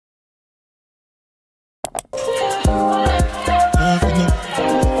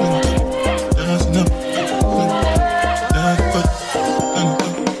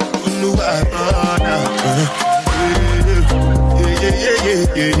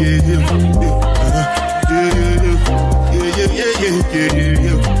Hey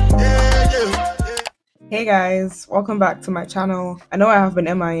guys, welcome back to my channel. I know I have been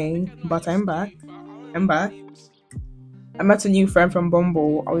MIA, but I'm back. I met a new friend from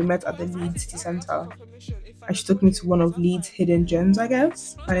Bumble and we met at the Leeds city centre. And she took me to one of Leeds' hidden gems, I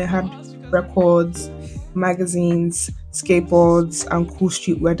guess. And it had records, magazines, skateboards, and cool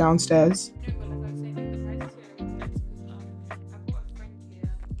streetwear downstairs.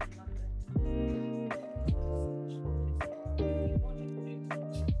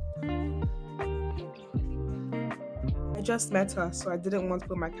 I just met her, so I didn't want to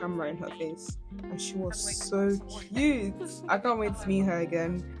put my camera in her face. And she was so cute. I can't wait to meet her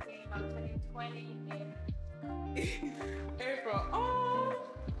again. April, oh,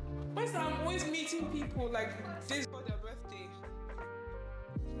 first I'm always meeting people like this for their birthday.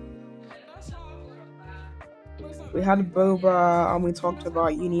 We had boba and we talked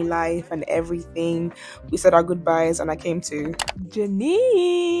about uni life and everything. We said our goodbyes and I came to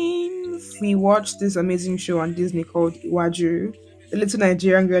Janine's. We watched this amazing show on Disney called Iwaju. The little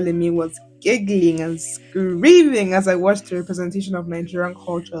Nigerian girl in me was giggling and screaming as I watched the representation of Nigerian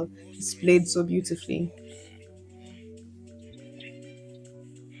culture displayed so beautifully.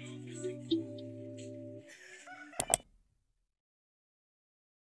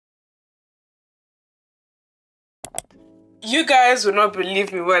 You guys will not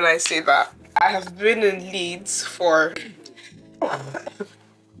believe me when I say that I have been in Leeds for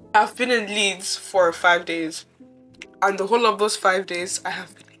 5 days, and the whole of those 5 days I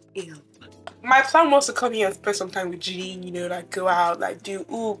have been ill. My plan was to come here and spend some time with Jean, you know, like go out, like do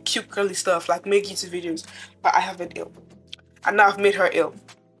cute girly stuff, like make YouTube videos, but I have been ill, and now I've made her ill.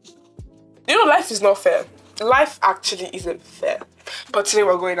 You know, life is not fair. Life actually isn't fair. But today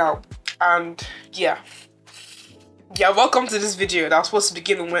we're going out, and yeah, welcome to this video that was supposed to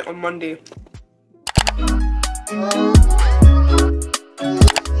begin on Monday.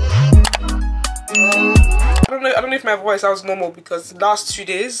 I don't know if my voice sounds normal because the last 2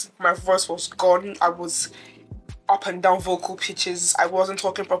 days my voice was gone. I was up and down vocal pitches. I wasn't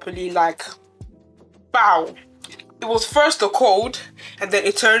talking properly, like wow. It was first a cold and then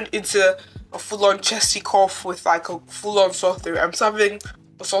it turned into a full-on chesty cough with like a full-on sore throat. I'm having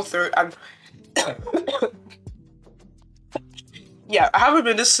a sore throat and yeah, I haven't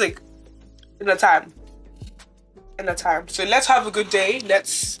been this sick in a time. So let's have a good day.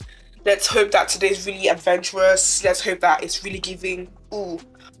 Let's hope that today's really adventurous. Let's hope that it's really giving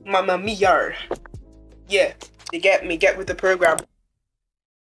mamma mia. Yeah, you get me, get with the program.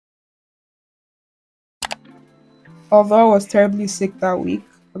 Although I was terribly sick that week,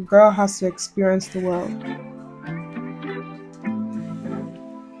 a girl has to experience the world.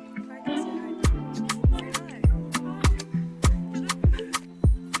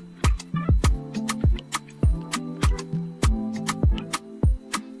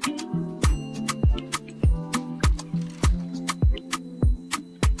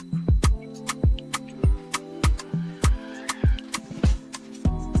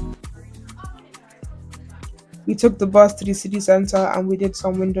 We took the bus to the city centre and we did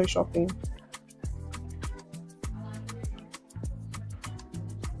some window shopping.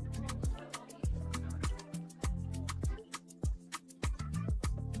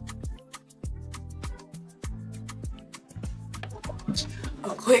 A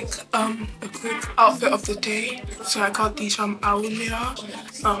quick outfit of the day. So I got these from Aulia.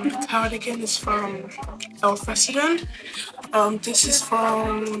 The cardigan is from El President. This is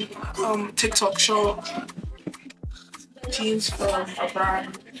from TikTok shop. Jeans from a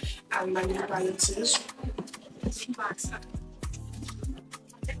brand and my new balances.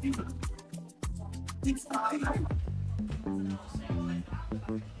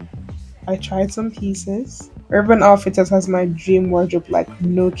 I tried some pieces. Urban Outfitters has my dream wardrobe, like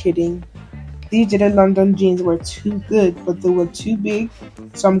no kidding. These Jaded London jeans were too good, but they were too big,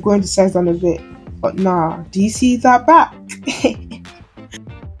 so I'm going to size down a bit. But nah, do you see that back?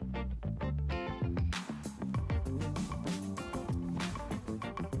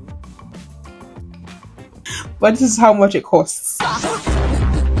 But this is how much it costs.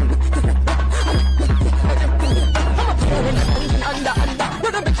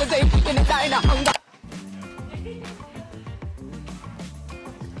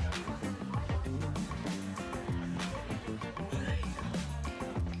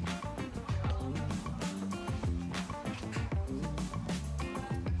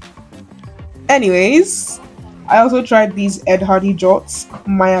 Anyways, I also tried these Ed Hardy jorts.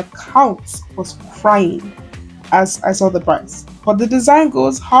 My account was crying as I saw the price, but the design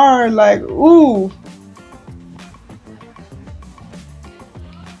goes hard, like ooh.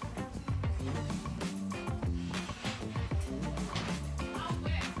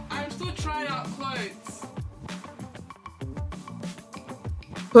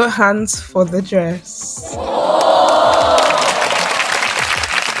 Put hands for the dress.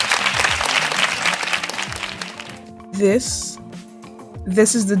 This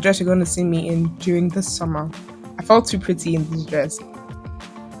is the dress you're going to see me in during the summer. I felt too pretty in this dress.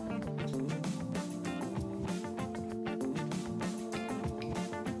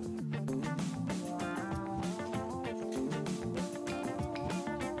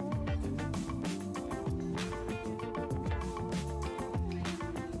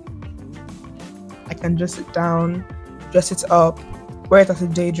 I can dress it down, dress it up, wear it as a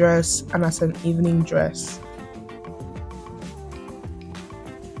day dress and as an evening dress.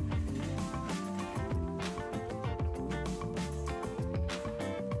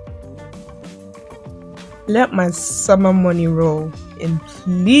 Let my summer money roll in,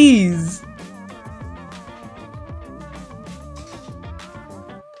 please.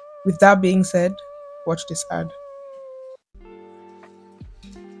 With that being said, watch this ad.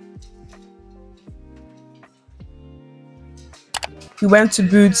 We went to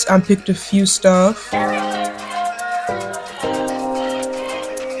Boots and picked a few stuff.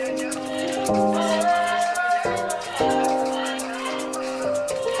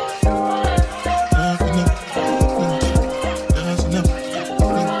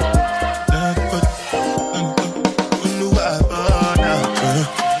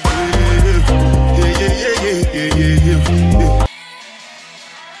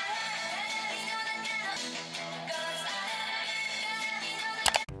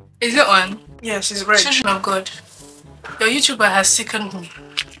 Is it on? Yeah, she's ready. Children of God, your YouTuber has sickened me.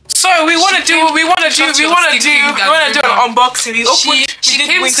 So we want to do an unboxing.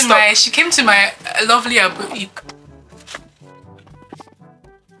 She came to my lovely boutique.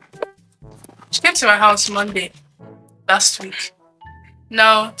 She came to my house Monday last week.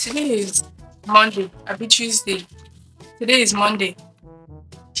 Now today is Monday. I'll be Tuesday. Today is Monday.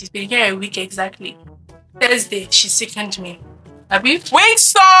 She's been here a week exactly. Thursday she sickened me. Abi? Wait,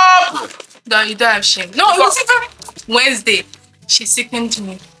 stop! No, you don't have shame. No, it was even Wednesday. She sickened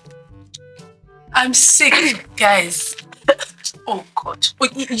me. I'm sick, guys. Oh God!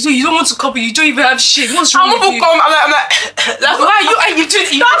 Wait, you don't want to copy? You don't even have shame. What's wrong with you? I'm like, why you do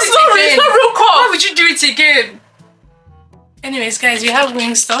it? That's not real. It's not real call. Why would you do it again? Anyways, guys, we have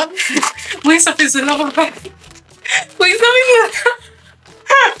Wingstop. Wingstop is a love of life. Wingstop is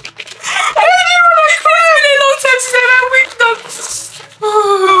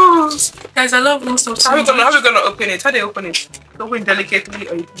guys, I love Wingstop so much. How are we gonna open it? How do they open it? Open delicately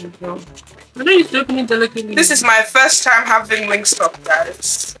or you know? I don't need to open it delicately. This is my first time having Wingstop,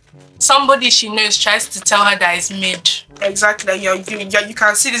 guys. Somebody she knows tries to tell her that it's made. Exactly. You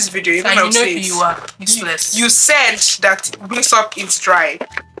can see this video. Even and you know who you are. Useless. You said that Wingstop is dry.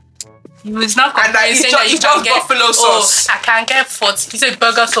 He was not saying that you can get buffalo sauce. Oh, I can get 40. He said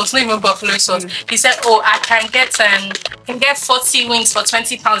burger sauce, not even buffalo sauce. He said, oh, I can get 40 wings for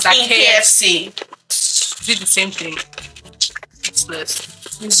 £20 at KFC. Do the same thing.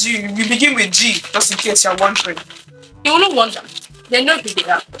 Useless. It's you. You begin with G, just in case you're wondering. You will not wonder. They know who they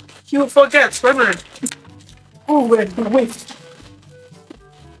are. You will forget. Wait. Oh, wait.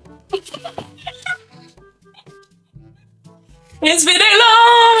 It's been a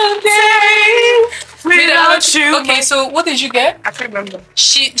long day without you. Okay, so what did you get? I can't remember.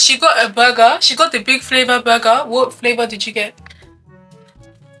 She got a burger. She got the big flavor burger. What flavor did you get?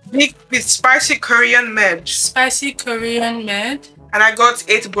 Big with spicy Korean med. Spicy Korean med. And I got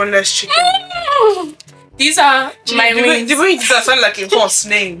 8 boneless chicken. These are my wings. The way that sound like a horse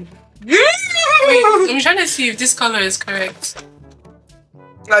name. Wait, I'm trying to see if this color is correct.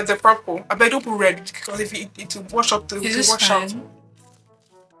 Like the purple. I bet don't put red because if it will wash up the wash out.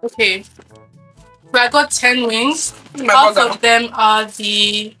 Okay. But I got 10 wings. Half of them are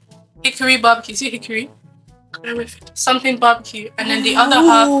the hickory barbecue. See hickory? Something barbecue. And then the other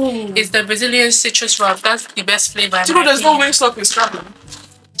half is the Brazilian citrus rub. That's the best flavor. You know there's no Wingstop in Scrabble.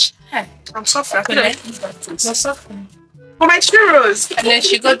 Yeah. I'm suffering. You're suffering. For my churros. And then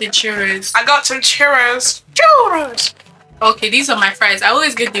she got the churros. I got some churros. Okay, these are my fries. I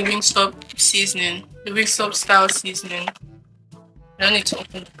always get the Wingstop seasoning. The Wingstop style seasoning. I don't need to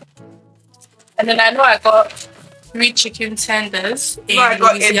open it. And then I know I got 3 chicken tenders. I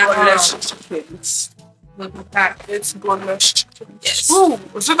got 8 boneless chickens. It's boneless chicken. Yes. Ooh,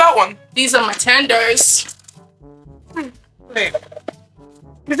 was it that one? These are my tenders. Wait.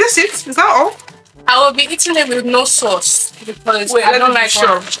 Is this it? Is that all? I will be eating it with no sauce because I don't like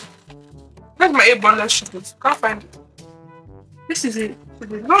sure. That's my 8 boneless chickens. Can't find it. This is it.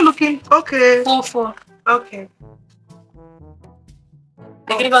 It's not looking okay. 4. Okay.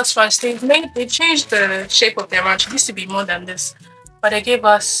 They gave us 5 things. They changed the shape of their ranch. It used to be more than this. but they gave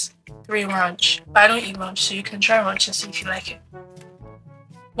us 3 ranch. But I don't eat ranch, so you can try ranch and see if you like it.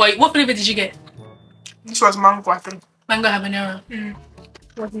 Wait, what flavor did you get? This was mango, I think. Mango habanero. Mm.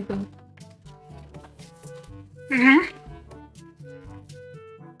 What do you think?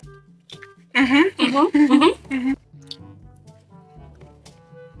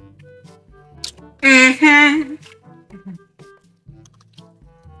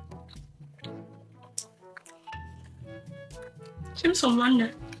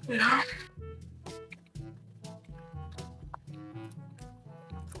 Chimsomaga. Yeah.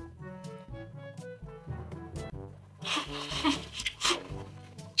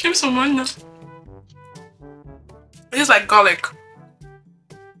 Chimsomaga. It tastes like garlic.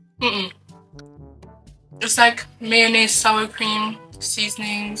 It's like mayonnaise, sour cream,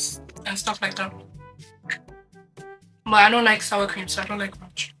 seasonings, and stuff like that. But I don't like sour cream, so I don't like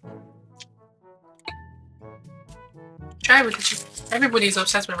ranch. Try it with the chicken. Everybody's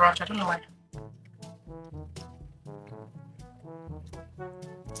obsessed with ranch. I don't know why.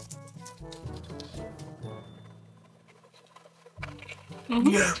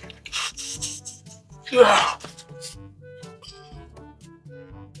 Yeah. Yeah.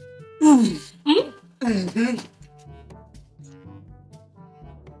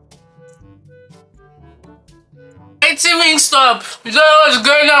 80 wings stop. You don't know what's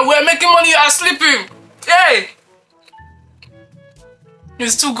going on. We're making money. You are sleeping. Hey.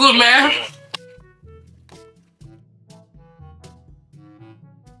 It's too good, man.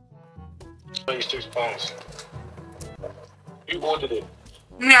 £26. You ordered it.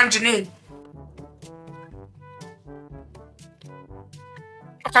 Me and Janine.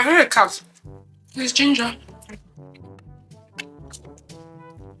 I can hear a cat. This ginger.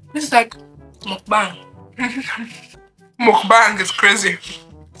 This is like mukbang. Mukbang is crazy.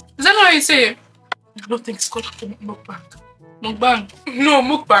 Is that not how you say it? I don't think it's called mukbang. Mukbang. No,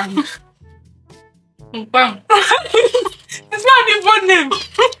 mukbang. Mukbang. It's not even name.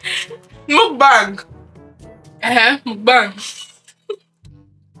 Mukbang. Mukbang.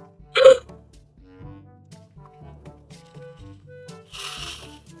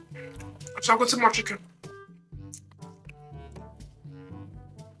 So I'll go to more chicken.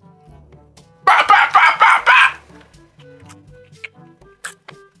 Ba, ba, ba, ba, ba.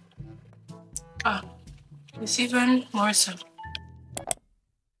 Ah, it's even more so.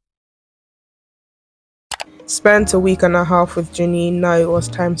 Spent a week and a half with Janine. Now it was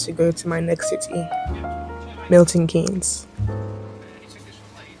time to go to my next city, Milton Keynes.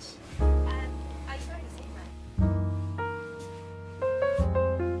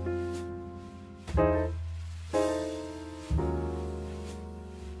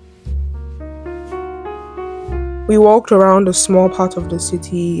 We walked around a small part of the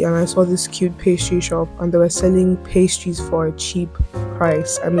city and I saw this cute pastry shop and they were selling pastries for a cheap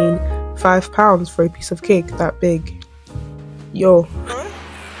price. I mean, £5 for a piece of cake that big. Yo.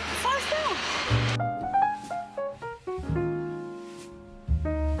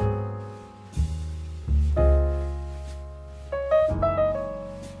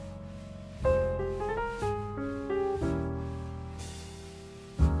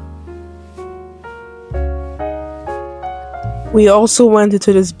 We also went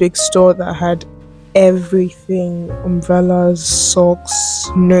into this big store that had everything: umbrellas, socks,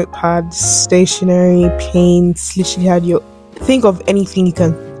 notepads, stationery, paints. Literally had your think of anything you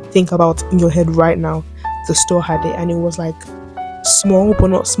can think about in your head right now. The store had it, and it was like small but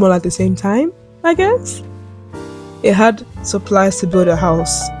not small at the same time, I guess. It had supplies to build a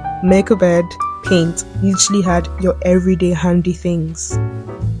house, make a bed, paint. You literally had your everyday handy things.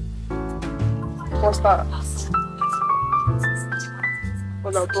 What's that?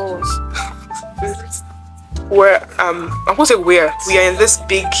 Where I won't say where we are in this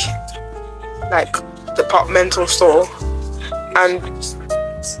big like departmental store, and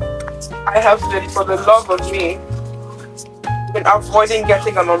I have been, for the love of me, been avoiding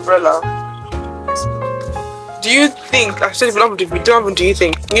getting an umbrella. Do you think, I said if you don't have, do you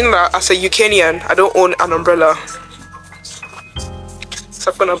think, you know that as a Ukrainian I don't own an umbrella,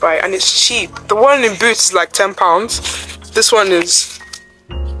 so I'm gonna buy it, and it's cheap. The one in Boots is like £10. This one is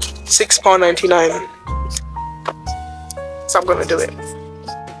 £6.99, so I'm gonna do it.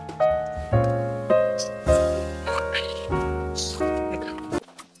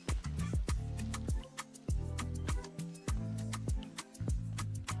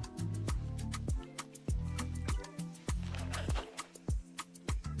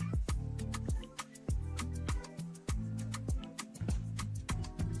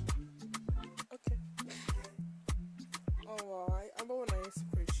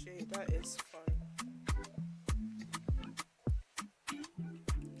 That is fun.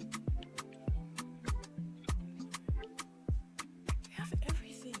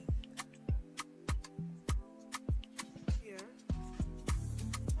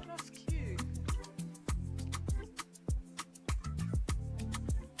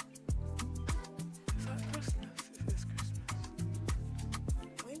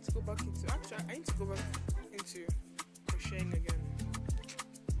 back into. Actually, I need to go back into crocheting again.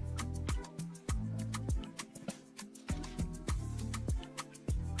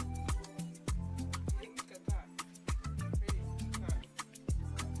 Look at that. Really, look at that.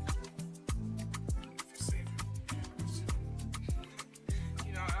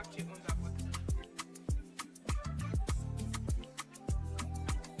 You know, I actually own that button.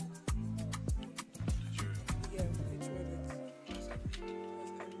 Yeah, it's worth it.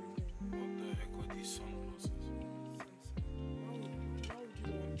 What the heck are these sunglasses? Why would you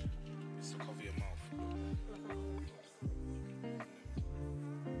want? It's to cover your mouth.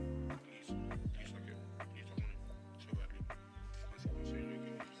 Please, okay. Please, I want to show that.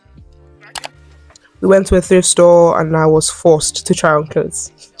 We went to a thrift store and I was forced to try on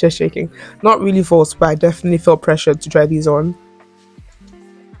clothes. Just shaking. Not really forced, but I definitely felt pressured to try these on.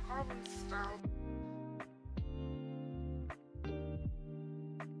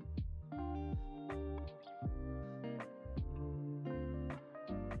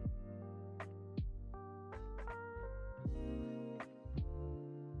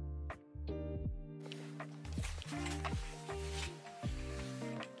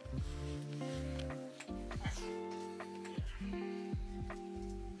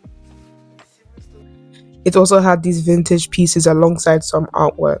 It also had these vintage pieces alongside some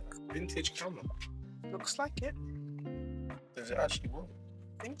artwork. Vintage camera. Looks like it. Does it actually work?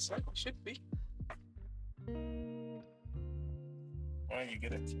 I think so. It should be. Why don't you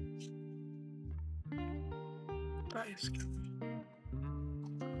get it? That is good.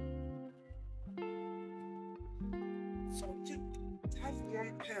 So it has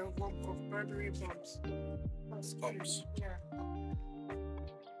one pair of Burberry bumps. That's good. Bumps? Yeah.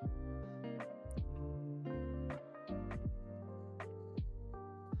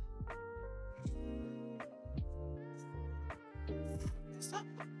 Is that?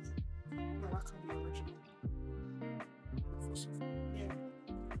 No, that can't be original. Yeah.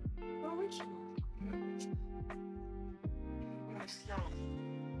 Original. Nice. Yeah.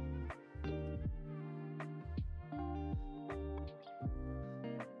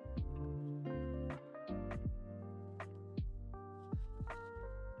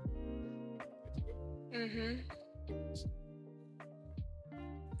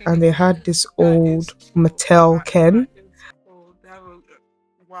 And they had this old Mattel Ken. Oh, that was,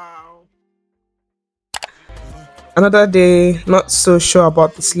 wow. Another day, not so sure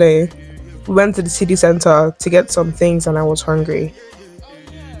about the sleigh. We went to the city center to get some things and I was hungry.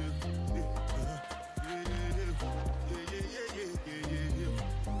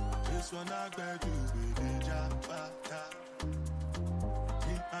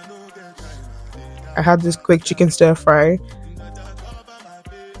 I had this quick chicken stir fry.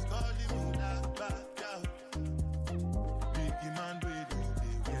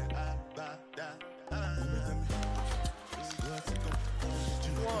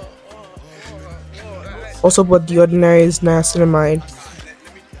 Also bought the ordinary's niacinamide.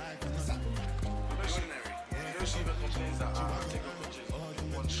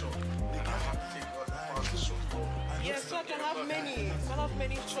 Yes, so I can have many. I can have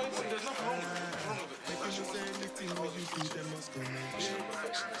many choices. There's nothing wrong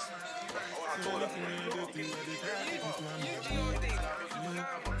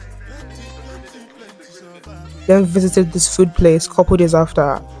Then visited this food place a couple days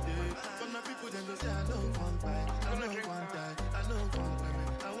after.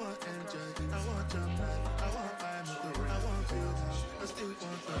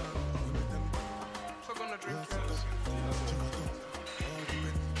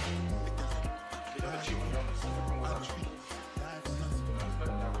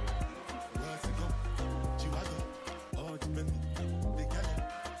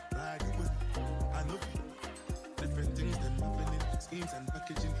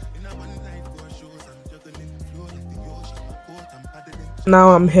 Now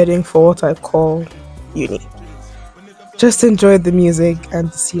I'm heading for what I call uni. Just enjoy the music and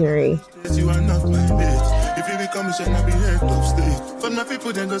the scenery. You are not my bitch. If you become a shit, I'll be head of state. But my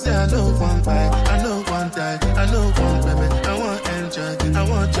people then go say, I know one fight, I know one die, I know one baby. I want enjoy, I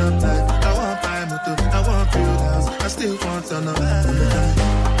want job life, I want buy motor, I want build house, I still want to know.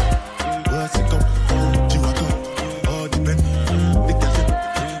 What's it come? You are come, all the men, the cafe,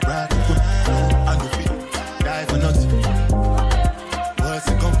 ride the foot, I go fit, die for nothing. What's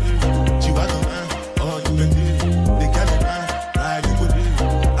it come? You are come, all the men, the cafe, ride the foot,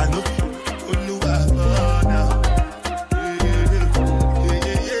 I know fit.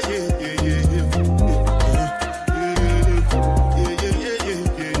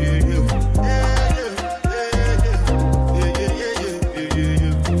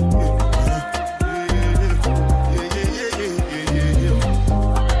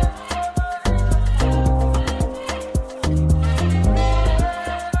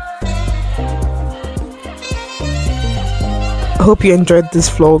 I hope you enjoyed this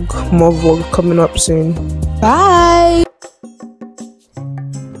vlog. More vlog coming up soon. Bye.